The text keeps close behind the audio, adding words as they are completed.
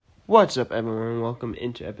What's up, everyone? Welcome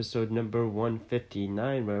into episode number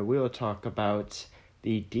 159, where we'll talk about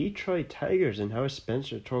the Detroit Tigers and how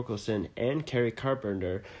Spencer Torkelson and Kerry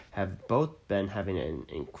Carpenter have both been having an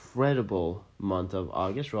incredible month of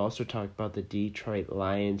August. We'll also talk about the Detroit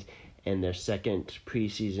Lions and their second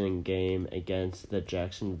preseason game against the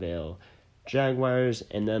Jacksonville Jaguars.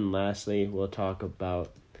 And then lastly, we'll talk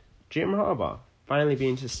about Jim Harbaugh finally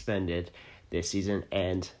being suspended this season,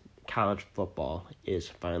 and college football is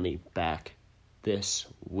finally back this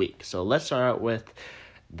week. So let's start out with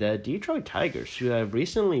the Detroit Tigers, who have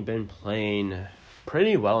recently been playing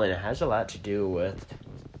pretty well, and it has a lot to do with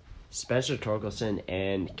Spencer Torkelson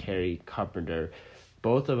and Kerry Carpenter.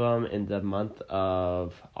 Both of them in the month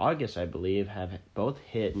of August, I believe, have both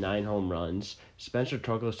hit 9 home runs. Spencer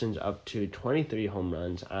Torkelson's up to 23 home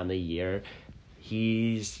runs on the year.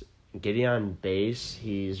 He's getting on base.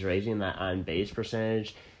 He's raising that on-base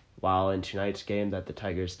percentage. While in tonight's game that the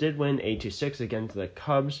Tigers did win 8-6 against the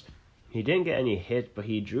Cubs, he didn't get any hits, but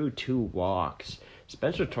he drew 2 walks.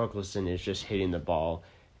 Spencer Torkelson is just hitting the ball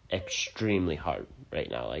extremely hard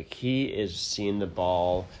right now. Like, he is seeing the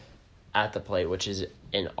ball at the plate, which is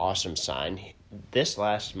an awesome sign. This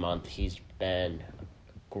last month, he's been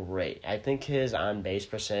great. I think his on-base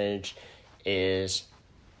percentage is,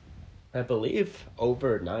 I believe,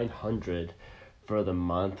 over 900 for the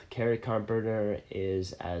month. Kerry Carpenter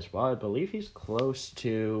is as well. I believe he's close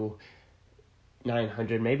to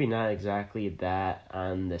 900, maybe not exactly that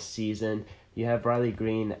on the season. You have Riley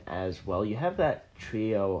Green as well. You have that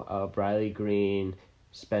trio of Riley Green,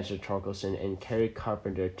 Spencer Torkelson, and Kerry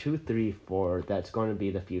Carpenter, 2, 3, 4. That's going to be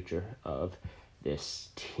the future of this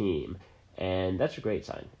team, and that's a great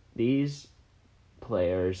sign. These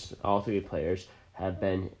players, all 3 players, have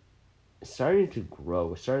been starting to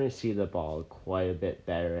grow, starting to see the ball quite a bit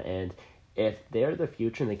better, and if they're the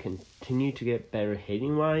future and they continue to get better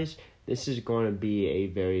hitting-wise, this is going to be a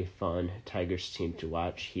very fun Tigers team to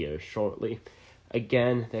watch here shortly.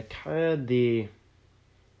 Again, they're kind of the,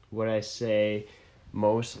 what I say,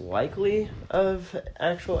 most likely of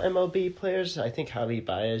actual MLB players. I think Javi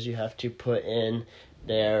Baez you have to put in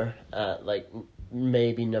there,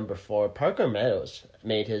 maybe number 4. Parker Meadows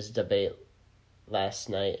made his debate last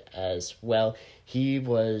night as well. He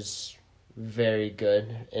was very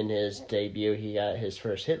good in his debut. He got his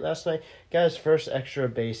first hit last night, got his first extra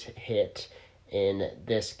base hit in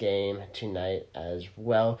this game tonight as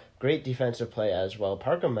well. Great defensive play as well.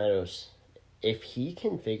 Parker Meadows, if he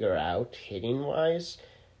can figure out hitting-wise,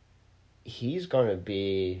 he's going to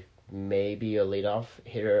be maybe a leadoff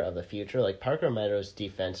hitter of the future. Like, Parker Meadows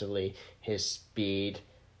defensively, his speed,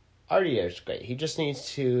 already is great. He just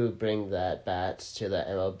needs to bring that bat to the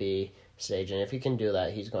MLB stage, and if he can do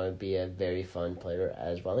that, he's going to be a very fun player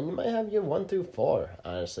as well. And you might have your 1 through 4,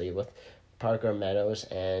 honestly, with Parker Meadows,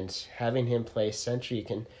 and having him play center. You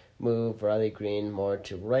can move Riley Green more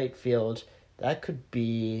to right field. That could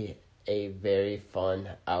be a very fun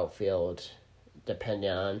outfield,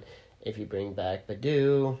 depending on if you bring back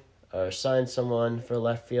Baddoo or sign someone for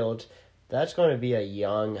left field. That's going to be a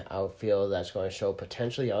young outfield that's going to show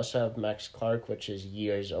potential. You also have Max Clark, which is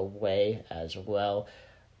years away as well.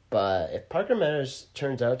 But if Parker Meadows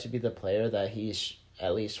turns out to be the player that he's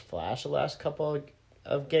at least flashed the last couple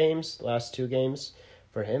of games, last 2 games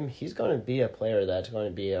for him, he's going to be a player that's going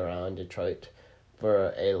to be around Detroit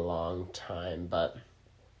for a long time. But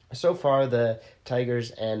so far, the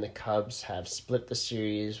Tigers and the Cubs have split the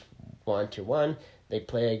series 1-1. They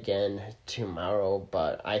play again tomorrow,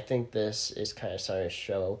 but I think this is kind of starting to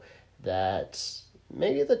show that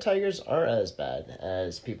maybe the Tigers aren't as bad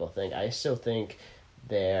as people think. I still think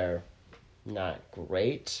they're not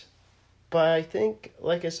great, but I think,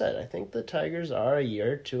 like I said, I think the Tigers are a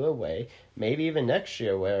year or 2 away, maybe even next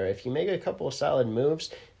year, where if you make a couple of solid moves,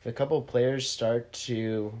 if a couple of players start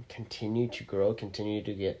to continue to grow, continue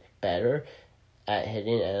to get better at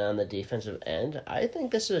hitting and on the defensive end, I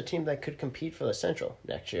think this is a team that could compete for the Central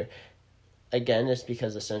next year. Again, it's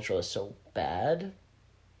because the Central is so bad,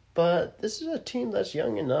 but this is a team that's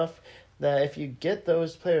young enough that if you get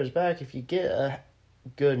those players back, if you get a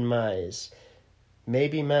good Mize,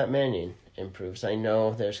 maybe Matt Manning improves. I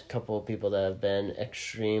know there's a couple of people that have been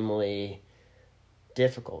extremely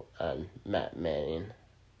difficult on Matt Manning.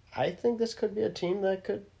 I think this could be a team that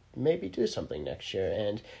could maybe do something next year,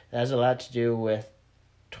 and it has a lot to do with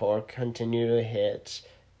Torque continue to hit,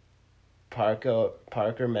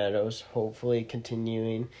 Parker Meadows hopefully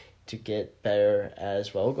continuing to get better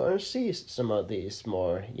as well. We're going to see some of these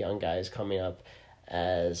more young guys coming up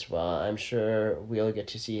as well. I'm sure we'll get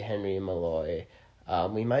to see Henry Malloy.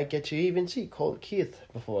 We might get to even see Colt Keith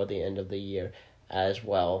before the end of the year as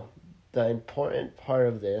well. the important part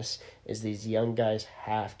of this is these young guys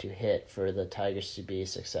have to hit for the Tigers to be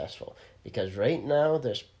successful. Because right now,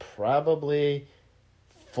 there's probably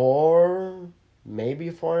 4, maybe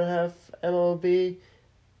 4.5 MLB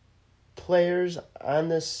players on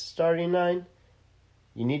this starting line.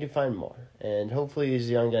 You need to find more. And hopefully these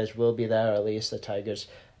young guys will be there, or at least the Tigers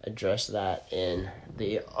address that in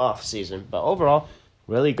the offseason. But overall,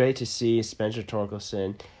 really great to see Spencer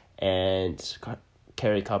Torkelson and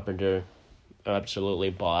Kerry Carpenter absolutely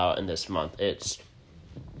ball out in this month. It's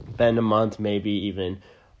been a month, maybe even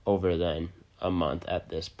over than a month at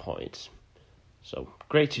this point. So,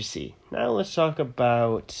 great to see. Now let's talk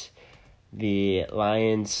about the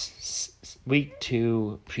Lions' Week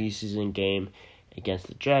 2 preseason game against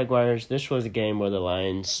the Jaguars. This was a game where the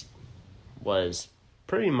Lions was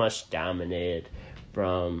pretty much dominated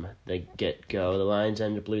from the get-go. The Lions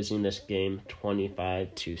ended up losing this game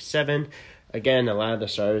 25-7. Again, a lot of the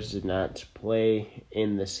starters did not play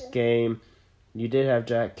in this game. You did have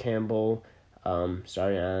Jack Campbell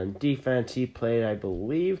starting on defense. He played, I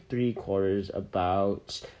believe, 3 quarters.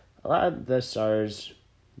 About a lot of the stars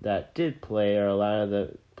that did play, or a lot of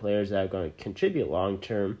the players that are going to contribute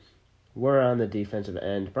long-term, were on the defensive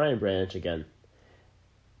end. Brian Branch, again,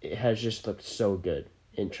 it has just looked so good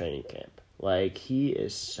in training camp. Like, he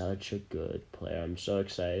is such a good player. I'm so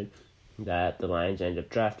excited that the Lions ended up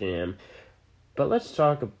drafting him. But let's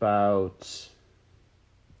talk about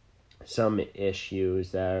some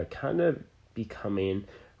issues that are kind of becoming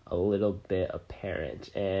a little bit apparent.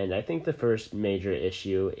 And I think the first major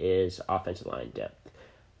issue is offensive line depth.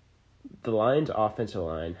 The Lions' offensive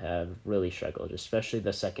line have really struggled, especially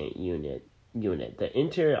the second unit. The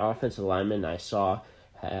interior offensive lineman I saw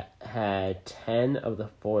had 10 of the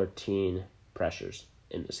 14 pressures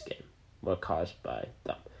in this game were caused by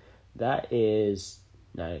them. That is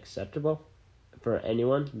not acceptable for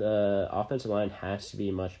anyone. The offensive line has to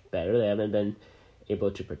be much better. They haven't been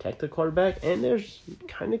able to protect the quarterback, and there's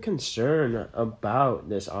kind of concern about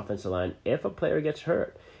this offensive line if a player gets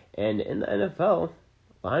hurt. And in the NFL,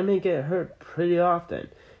 linemen get hurt pretty often.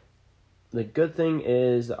 The good thing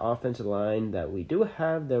is the offensive line that we do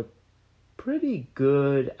have, they're pretty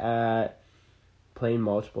good at playing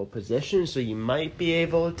multiple positions, so you might be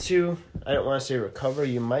able to, I don't want to say recover,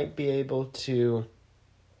 you might be able to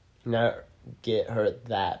not get hurt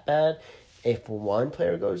that bad if one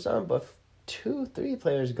player goes down, but if 2-3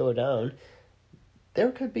 players go down,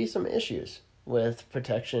 there could be some issues with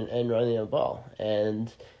protection and running the ball.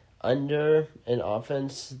 And under an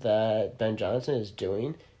offense that Ben Johnson is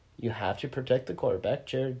doing, you have to protect the quarterback.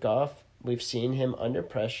 Jared Goff, we've seen him under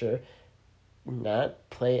pressure not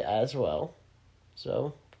play as well.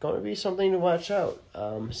 So, going to be something to watch out.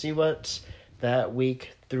 See what that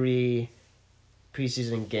Week 3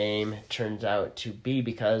 preseason game turns out to be,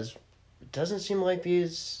 because it doesn't seem like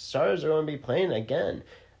these stars are going to be playing again.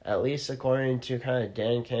 At least according to kind of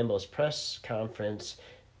Dan Campbell's press conference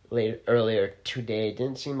earlier today, it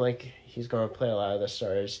didn't seem like he's going to play a lot of the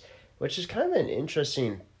stars, which is kind of an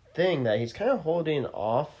interesting thing that he's kind of holding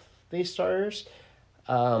off these stars.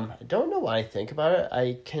 I don't know what I think about it.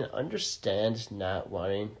 I can understand not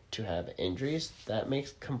wanting to have injuries. That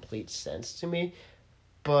makes complete sense to me.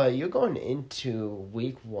 But you're going into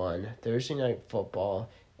Week 1, Thursday Night Football,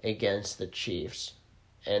 against the Chiefs.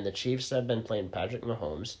 And the Chiefs have been playing Patrick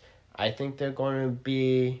Mahomes. I think they're going to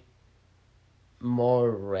be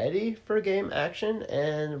more ready for game action.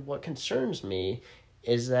 And what concerns me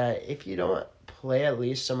is that if you don't play at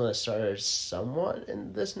least some of the starters somewhat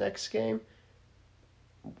in this next game,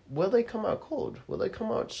 will they come out cold? Will they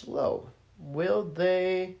come out slow? Will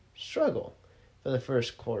they struggle for the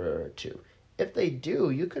first quarter or two? If they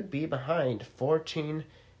do, you could be behind 14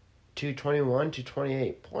 to 21 to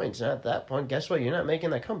 28 points. And at that point, guess what? You're not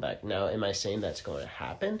making that comeback. Now, am I saying that's going to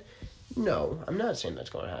happen? No, I'm not saying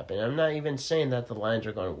that's going to happen. I'm not even saying that the Lions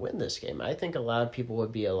are going to win this game. I think a lot of people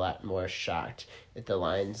would be a lot more shocked if the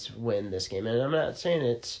Lions win this game. And I'm not saying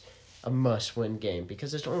it's a must-win game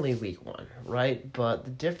because it's only Week 1, right? But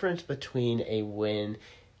the difference between a win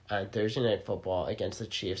on Thursday Night Football against the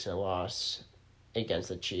Chiefs and a loss against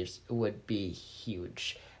the Chiefs would be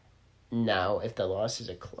huge. Now, if the loss is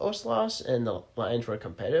a close loss and the Lions were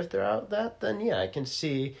competitive throughout that, then yeah, I can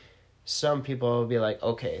see some people will be like,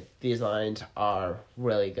 okay, these Lions are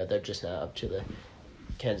really good. They're just not up to the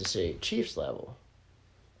Kansas City Chiefs level.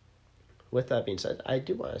 With that being said, I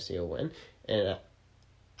do want to see a win, and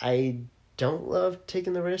I don't love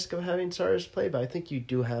taking the risk of having starters play, but I think you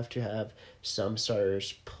do have to have some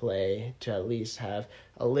starters play to at least have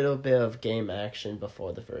a little bit of game action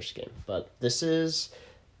before the first game. But this is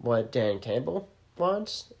what Dan Campbell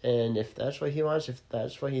wants, and if that's what he wants, if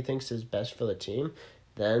that's what he thinks is best for the team,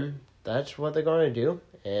 then that's what they're going to do,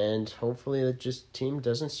 and hopefully the team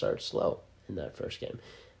doesn't start slow in that first game.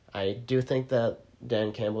 I do think that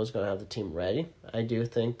Dan Campbell is going to have the team ready. I do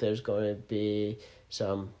think there's going to be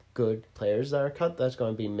some good players that are cut that's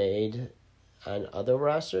going to be made on other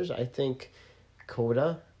rosters. I think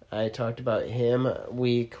Coda, I talked about him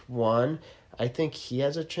week 1. I think he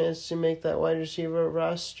has a chance to make that wide receiver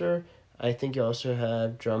roster. I think you also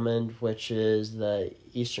have Drummond, which is the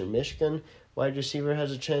Eastern Michigan wide receiver,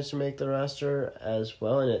 has a chance to make the roster as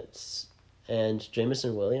well. And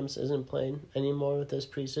Jamison Williams isn't playing anymore with this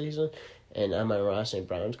preseason. And Amon-Ra St.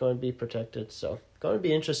 Brown's going to be protected. So going to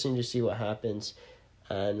be interesting to see what happens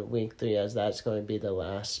on week 3, as that's going to be the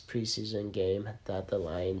last preseason game that the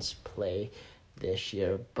Lions play this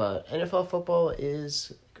year. But NFL football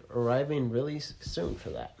is arriving really soon for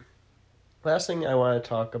that. Last thing I want to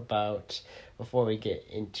talk about before we get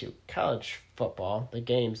into college football, the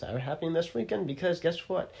games that are happening this weekend, because guess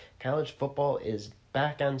what? College football is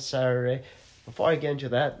back on Saturday. Before I get into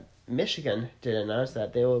that, Michigan did announce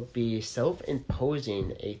that they will be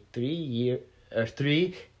self-imposing a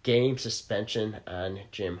 3-game suspension on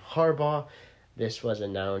Jim Harbaugh. This was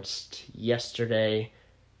announced yesterday.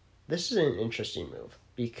 This is an interesting move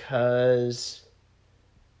because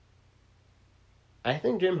I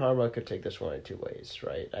think Jim Harbaugh could take this one in two ways,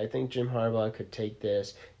 right? I think Jim Harbaugh could take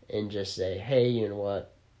this and just say, hey, you know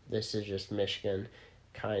what? This is just Michigan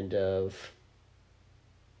kind of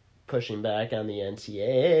pushing back on the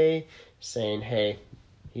NCAA, saying, hey,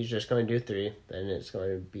 he's just going to do 3, then it's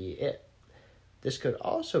going to be it. This could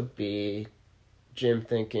also be Jim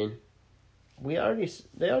thinking, they already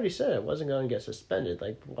said it wasn't going to get suspended.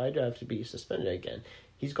 Like, why do I have to be suspended again?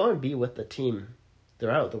 He's going to be with the team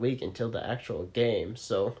throughout the week until the actual game,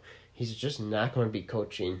 so he's just not going to be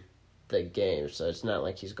coaching the game. So it's not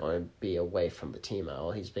like he's going to be away from the team at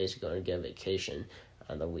all. He's basically going to get a vacation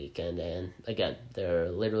on the weekend. And again, they're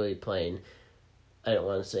literally playing, I don't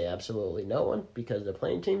want to say absolutely no one because they're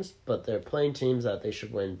playing teams, but they're playing teams that they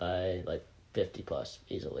should win by like 50 plus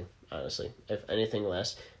easily, honestly. If anything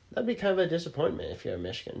less, that'd be kind of a disappointment if you're a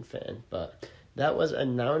Michigan fan. But that was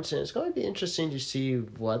announced, and it's going to be interesting to see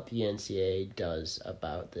what the NCAA does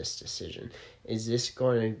about this decision. Is this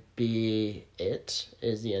going to be it?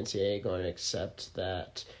 Is the NCAA going to accept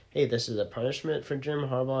that, hey, this is a punishment for Jim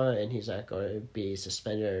Harbaugh and he's not going to be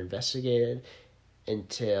suspended or investigated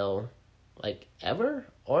until, like, ever?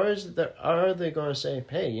 Or are they going to say,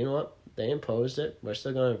 hey, you know what? They imposed it. We're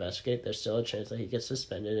still going to investigate. There's still a chance that he gets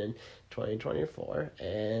suspended in 2024.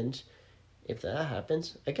 And if that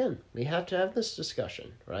happens, again, we have to have this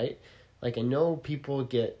discussion, right? Like, I know people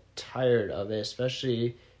get tired of it,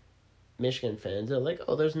 especially Michigan fans. They're like,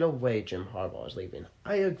 oh, there's no way Jim Harbaugh is leaving.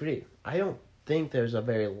 I agree. I don't think there's a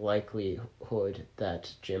very likelihood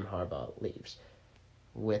that Jim Harbaugh leaves.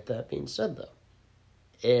 With that being said, though,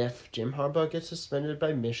 if Jim Harbaugh gets suspended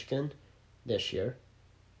by Michigan this year,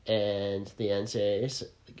 and the NCAA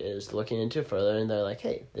is looking into it further, and they're like,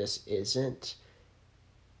 hey, this isn't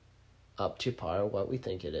up to par what we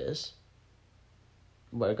think it is,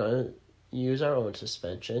 we're going to use our own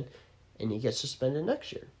suspension, and he gets suspended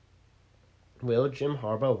next year. Will Jim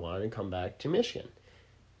Harbaugh want to come back to Michigan?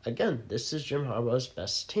 Again, this is Jim Harbaugh's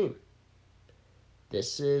best team.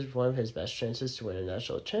 This is one of his best chances to win a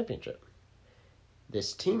national championship.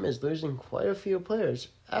 This team is losing quite a few players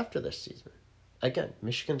after this season. Again,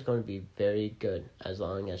 Michigan's going to be very good as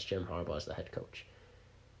long as Jim Harbaugh is the head coach.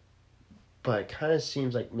 But it kind of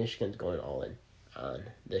seems like Michigan's going all in on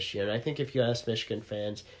this year. And I think if you ask Michigan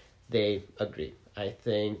fans, they agree. I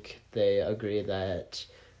think they agree that,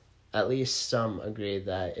 at least some agree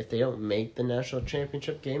that if they don't make the national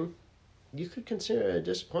championship game, you could consider it a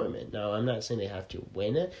disappointment. Now, I'm not saying they have to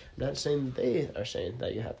win it. I'm not saying they are saying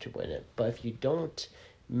that you have to win it. But if you don't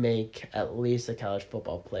make at least a college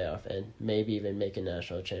football playoff and maybe even make a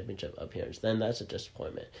national championship appearance, then that's a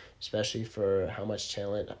disappointment, especially for how much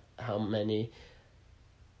talent, how many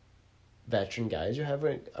veteran guys you have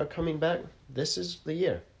are coming back. This is the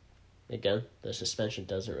year. Again, the suspension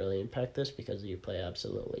doesn't really impact this because you play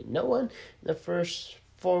absolutely no one in the first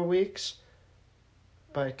 4 weeks.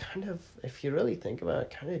 But kind of, if you really think about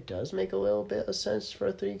it, kind of does make a little bit of sense for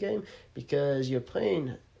a 3-game because you're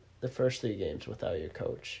playing the first 3 games without your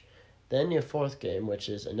coach. Then your 4th game, which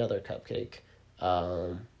is another cupcake,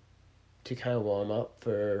 to kind of warm up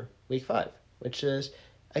for week 5, which is,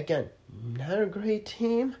 again, not a great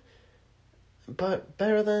team, but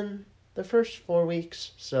better than the first 4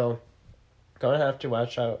 weeks. So, gonna have to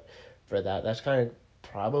watch out for that. That's kind of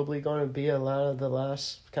probably going to be a lot of the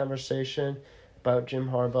last conversation about Jim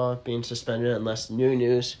Harbaugh being suspended unless new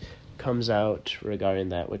news comes out regarding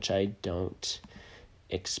that, which I don't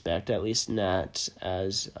expect, at least not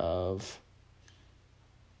as of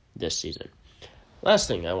this season. Last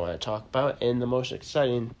thing I want to talk about, and the most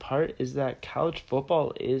exciting part, is that college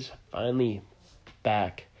football is finally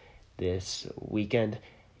back this weekend.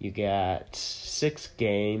 You got 6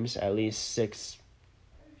 games, at least 6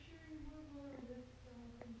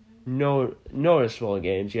 noticeable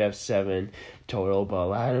games. You have 7 total, but a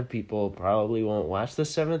lot of people probably won't watch the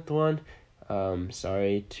 7th one.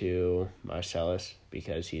 Sorry to Marcellus,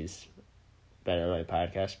 because he's been on my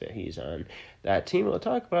podcast, but he's on that team. We'll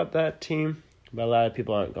talk about that team, but a lot of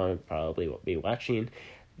people aren't going to probably be watching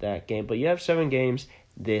that game. But you have 7 games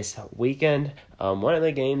this weekend. One of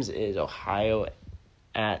the games is Ohio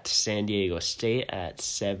at San Diego State at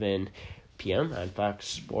 7 p.m. on Fox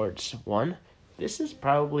Sports 1. This is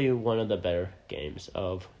probably one of the better games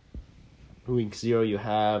of Week 0. You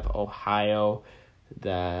have Ohio,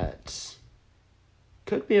 that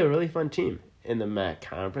could be a really fun team in the MAC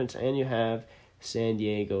conference, and you have San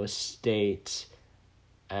Diego State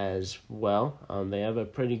as well. They have a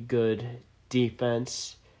pretty good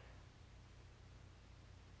defense.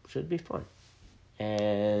 Should be fun.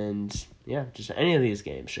 And yeah, just any of these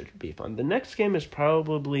games should be fun. The next game is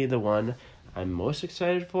probably the one I'm most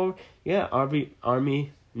excited for. Yeah,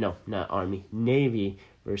 Navy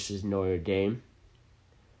versus Notre Dame.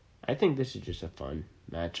 I think this is just a fun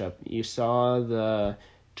matchup. You saw the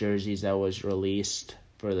jerseys that was released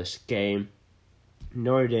for this game.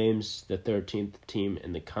 Notre Dame's the 13th team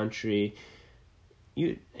in the country.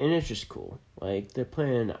 And it's just cool. Like, they're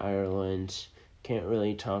playing in Ireland. Can't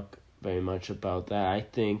really talk very much about that. I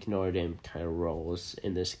think Notre Dame kind of rolls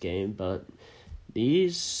in this game, but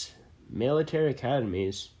these military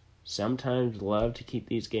academies sometimes love to keep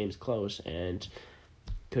these games close, and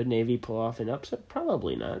could Navy pull off an upset?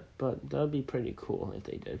 Probably not, but that would be pretty cool if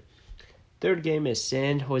they did. Third game is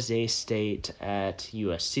San Jose State at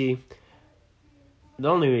USC. The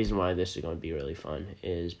only reason why this is going to be really fun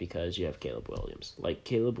is because you have Caleb Williams. Like,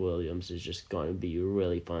 Caleb Williams is just going to be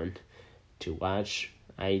really fun to watch.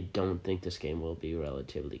 I don't think this game will be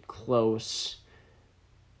relatively close.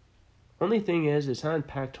 Only thing is, it's on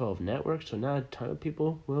Pac-12 Network, so not a ton of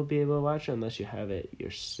people will be able to watch it unless you have it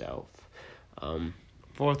yourself.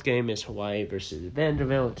 Fourth game is Hawaii versus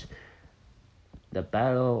Vanderbilt. The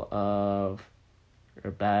battle of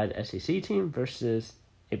a bad SEC team versus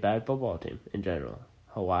a bad football team in general.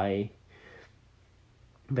 Hawaii.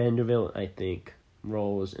 Vanderbilt, I think,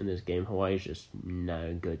 rolls in this game. Hawaii's just not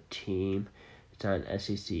a good team. It's on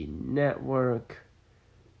SEC Network.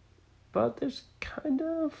 But there's kind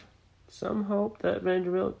of some hope that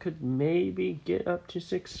Vanderbilt could maybe get up to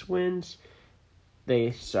 6 wins.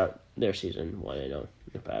 They start their season 1-0,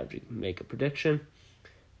 if I have to make a prediction.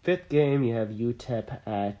 Fifth game, you have UTEP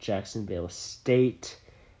at Jacksonville State.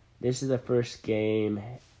 This is the first game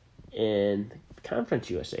in Conference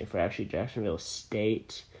USA for actually Jacksonville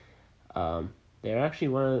State. They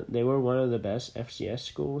were one of the best FCS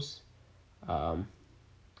schools. Going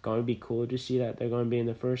to be cool to see that they're going to be in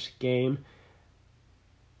the first game.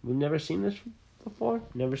 We've never seen this before.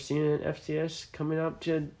 Never seen an FCS coming up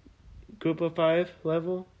to Group of 5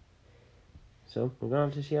 level. So we're going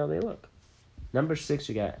to have to see how they look. Number 6,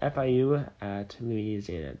 we got FIU at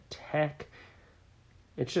Louisiana Tech.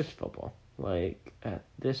 It's just football. Like, at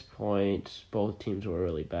this point, both teams were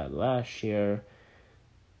really bad last year.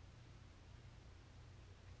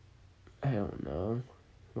 I don't know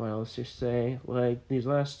what else to say. Like, these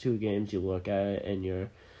last 2 games, you look at it and you're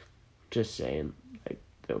just saying, like,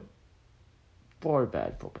 they're 4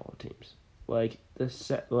 bad football teams. Like,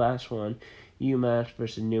 the last one, UMass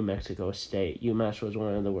versus New Mexico State. UMass was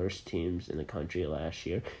one of the worst teams in the country last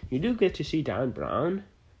year. You do get to see Don Brown,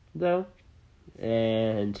 though,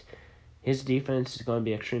 and his defense is going to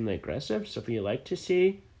be extremely aggressive. So if you like to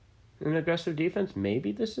see an aggressive defense,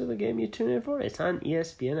 maybe this is the game you tune in for. It's on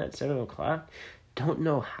ESPN at 7 o'clock. Don't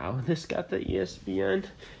know how this got the ESPN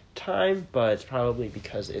time, but it's probably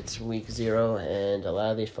because it's week 0, and a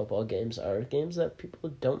lot of these football games are games that people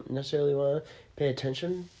don't necessarily want to pay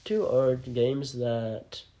attention to, or games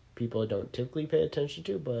that people don't typically pay attention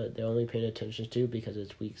to, but they're only paying attention to because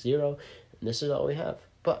it's week 0, and this is all we have.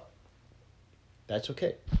 But that's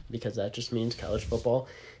okay, because that just means college football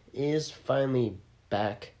is finally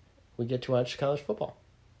back. We get to watch college football.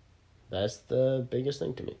 That's the biggest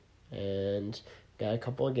thing to me. And got a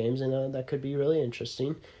couple of games in there that could be really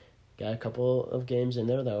interesting. Got a couple of games in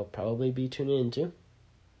there that I'll probably be tuning into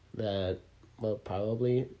that will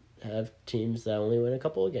probably have teams that only win a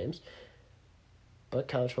couple of games. But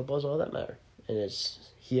college football is all that matters. And it's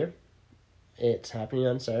here. it's happening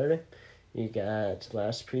on Saturday. You got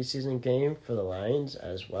last preseason game for the Lions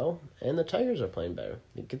as well, and the Tigers are playing better.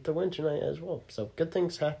 You get the win tonight as well. So good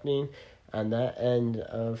things happening on that end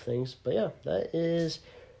of things. But yeah, that is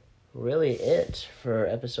really it for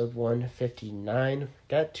episode 159.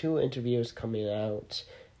 Got 2 interviews coming out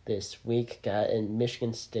this week. Got a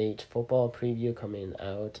Michigan State football preview coming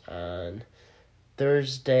out on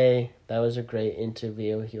Thursday. That was a great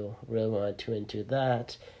interview. You'll really want to tune into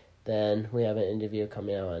that. Then we have an interview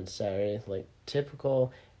coming out on Saturday, like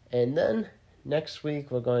typical. And then next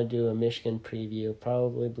week we're going to do a Michigan preview,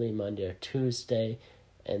 probably Monday or Tuesday.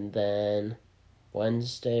 And then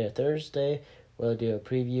Wednesday or Thursday, we'll do a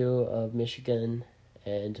preview of Michigan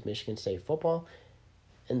and Michigan State football.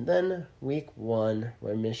 And then week 1,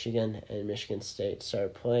 where Michigan and Michigan State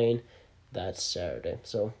start playing, that's Saturday.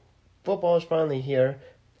 So football is finally here.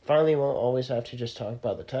 Finally won't always have to just talk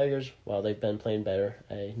about the Tigers while they've been playing better.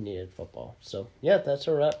 I needed football. So, yeah, that's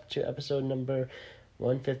a wrap to episode number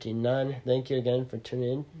 159. Thank you again for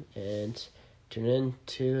tuning in, and tune in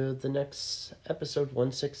to the next episode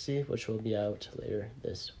 160, which will be out later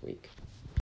this week.